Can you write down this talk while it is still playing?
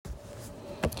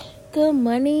Good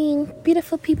morning,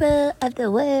 beautiful people of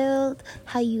the world.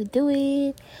 How you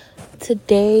doing?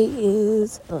 Today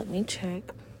is, let me check,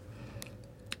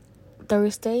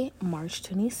 Thursday, March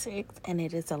 26th, and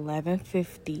it is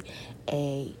 11:50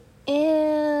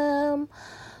 a.m.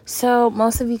 So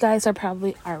most of you guys are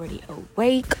probably already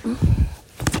awake.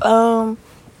 I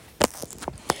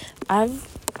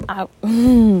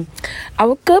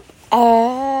woke up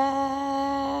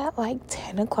at like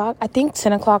 10 o'clock. I think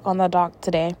 10 o'clock on the dot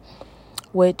today,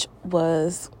 which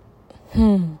was,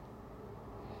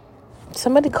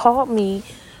 somebody called me.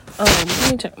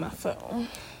 Let me check my phone.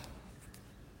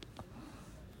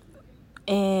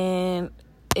 And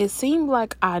it seemed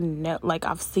like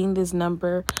I've seen this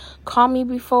number call me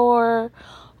before,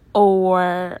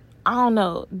 or I don't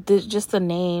know, just the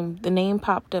name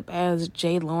popped up as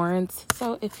Jay Lawrence.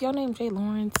 So if your name Jay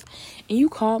Lawrence and you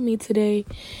called me today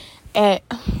at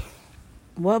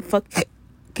what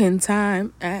fucking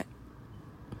time at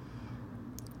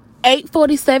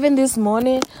 8:47 this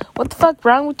morning, what the fuck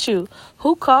wrong with you?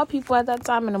 Who called people at that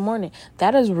time in the morning?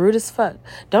 That is rude as fuck.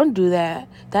 Don't do that.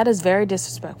 That is very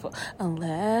disrespectful.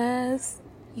 Unless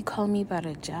you call me about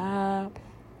a job,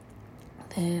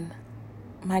 then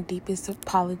my deepest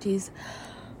apologies.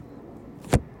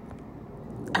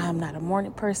 I'm not a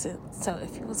morning person. So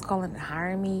if you was calling to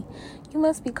hire me, you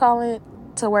must be calling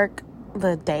to work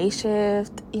the day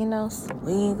shift,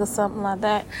 swing or something like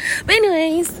that. But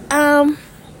anyways,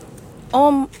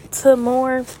 on to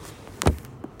more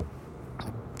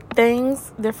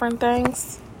things, different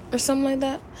things, or something like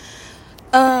that.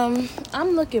 I'm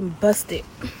looking busted,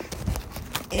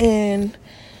 and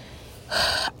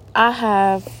I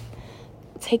have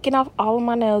taken off all of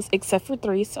my nails except for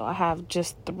 3, so I have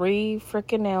just 3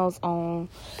 freaking nails on,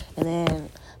 and then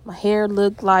my hair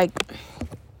looked like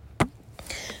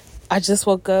I just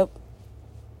woke up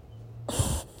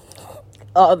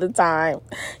all the time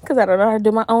because I don't know how to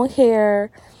do my own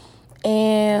hair.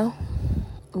 And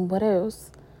what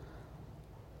else?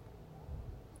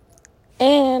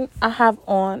 And I have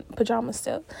on pajamas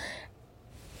still.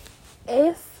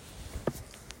 It's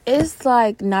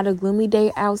like not a gloomy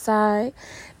day outside.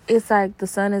 It's like the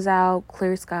sun is out,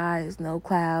 clear skies, no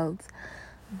clouds,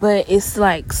 but it's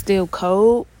like still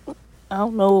cold. I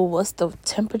don't know what's the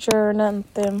temperature or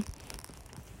nothing,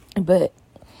 but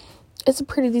it's a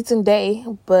pretty decent day.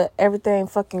 But everything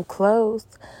fucking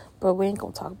closed. But we ain't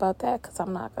gonna talk about that because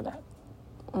I'm not gonna.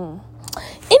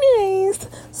 Anyways,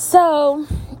 so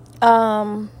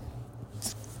I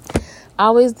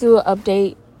always do an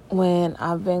update when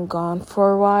I've been gone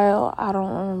for a while. I don't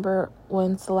remember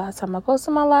when's the last time I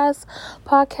posted my last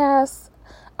podcast.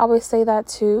 I always say that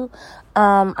too.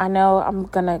 I know I'm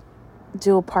gonna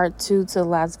do a part 2 to the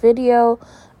last video.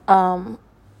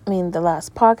 The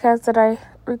last podcast that I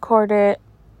recorded.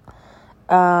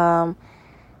 I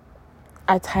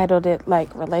titled it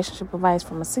like relationship advice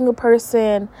from a single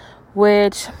person,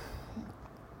 which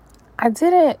I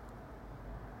don't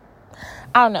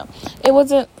know. It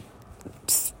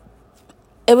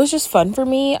was just fun for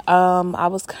me. I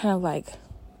was kind of like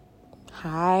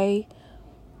high,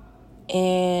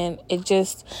 and it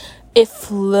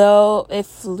flowed.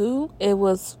 It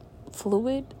was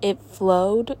fluid. It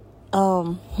flowed.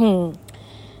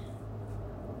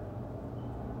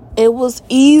 It was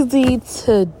easy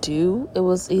to do. It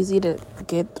was easy to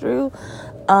get through.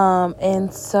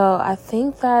 And so I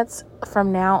think that's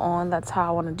from now on, that's how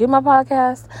I want to do my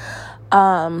podcast.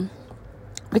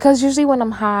 Because usually when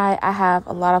I'm high, I have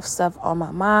a lot of stuff on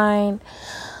my mind.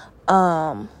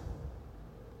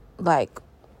 Like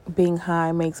being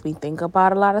high makes me think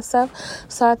about a lot of stuff.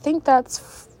 So I think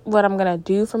that's what I'm going to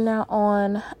do from now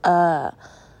on.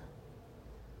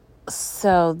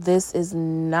 So this is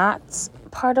not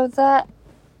part of that.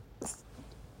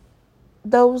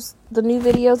 The new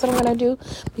videos that I'm going to do,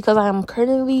 because I am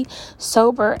currently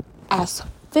sober as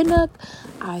finna.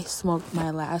 I smoked my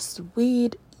last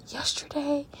weed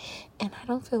yesterday, and I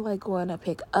don't feel like going to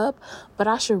pick up, but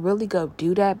I should really go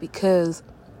do that because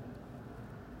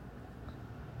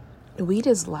weed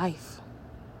is life.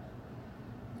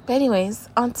 But anyways,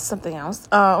 on to something else.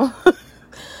 So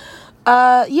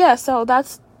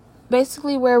that's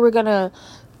basically where we're gonna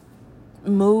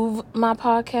move my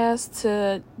podcast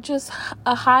to just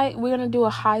a high. We're gonna do a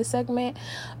high segment.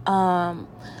 I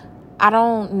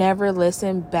don't never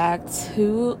listen back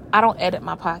to, I don't edit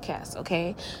my podcast,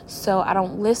 okay? So I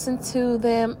don't listen to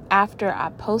them after I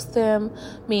post them.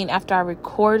 After I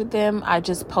record them, I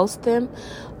just post them.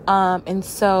 And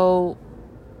so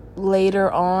later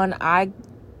on, I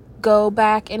go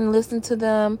back and listen to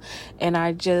them, and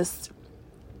I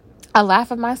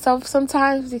laugh at myself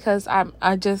sometimes because I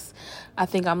I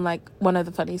think I'm like one of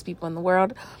the funniest people in the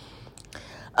world.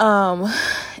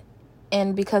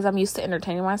 And because I'm used to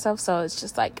entertaining myself, so it's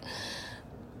just like,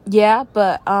 yeah.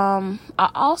 But I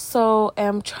also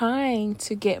am trying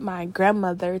to get my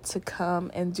grandmother to come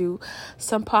and do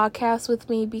some podcasts with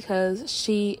me, because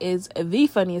she is the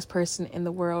funniest person in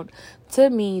the world to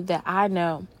me that I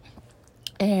know.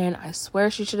 And I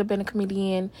swear she should have been a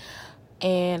comedian.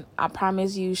 And I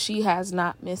promise you, she has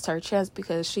not missed her chance,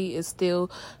 because she is still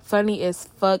funny as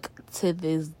fuck to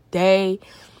this day.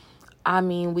 I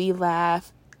mean, we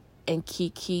laugh and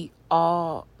kiki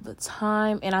all the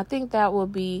time. And I think that will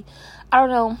be, I don't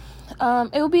know,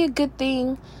 it will be a good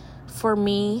thing for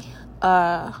me.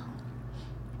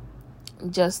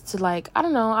 Just to like, I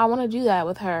don't know, I want to do that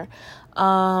with her.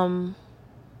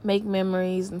 Make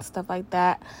memories and stuff like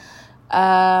that.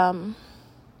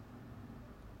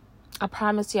 I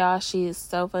promise y'all, she is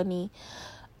so funny.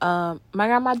 My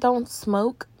grandma don't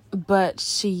smoke, but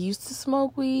she used to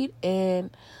smoke weed, and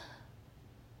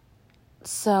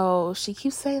so she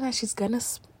keeps saying that she's gonna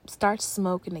start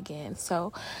smoking again.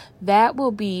 So that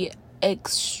will be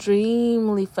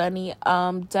extremely funny.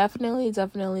 Definitely,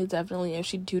 if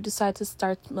she do decide to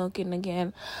start smoking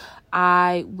again,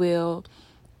 I will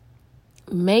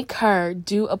make her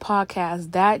do a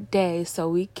podcast that day, so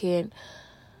we can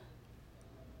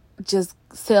just,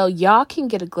 so y'all can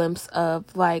get a glimpse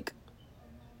of like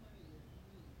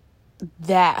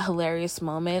that hilarious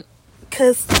moment,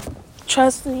 because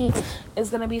trust me,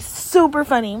 it's gonna be super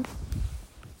funny.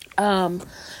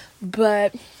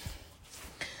 But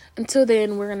until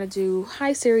then, we're gonna do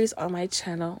high series on my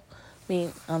channel.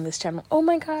 On this channel. Oh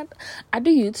my god, I do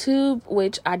YouTube,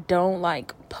 which I don't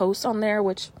like post on there,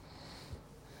 which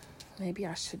maybe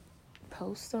I should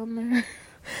post on there.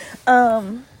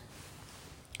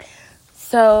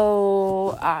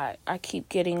 So I keep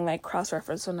getting like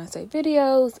cross-reference when I say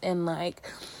videos and like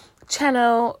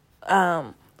channel.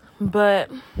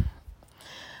 But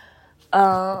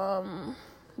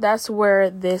that's where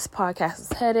this podcast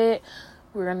is headed.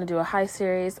 We're gonna do a high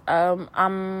series. I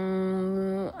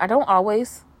don't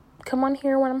always come on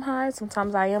here when I'm high.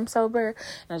 Sometimes I am sober and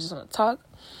I just want to talk.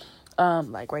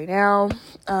 Like right now.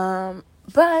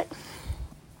 But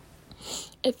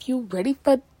if you ready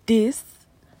for this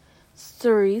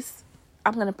series,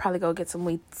 I'm gonna probably go get some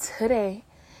weed today,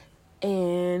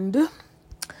 and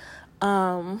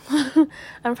I'm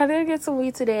probably gonna get some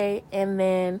weed today and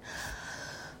then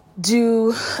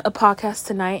do a podcast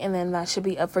tonight, and then that should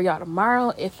be up for y'all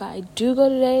tomorrow if I do go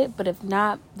today. But if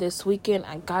not, this weekend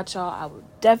I got y'all. I will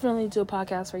definitely do a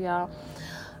podcast for y'all.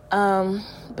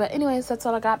 But anyways, that's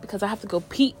all I got, because I have to go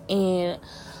pee and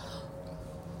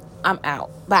I'm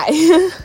out. Bye.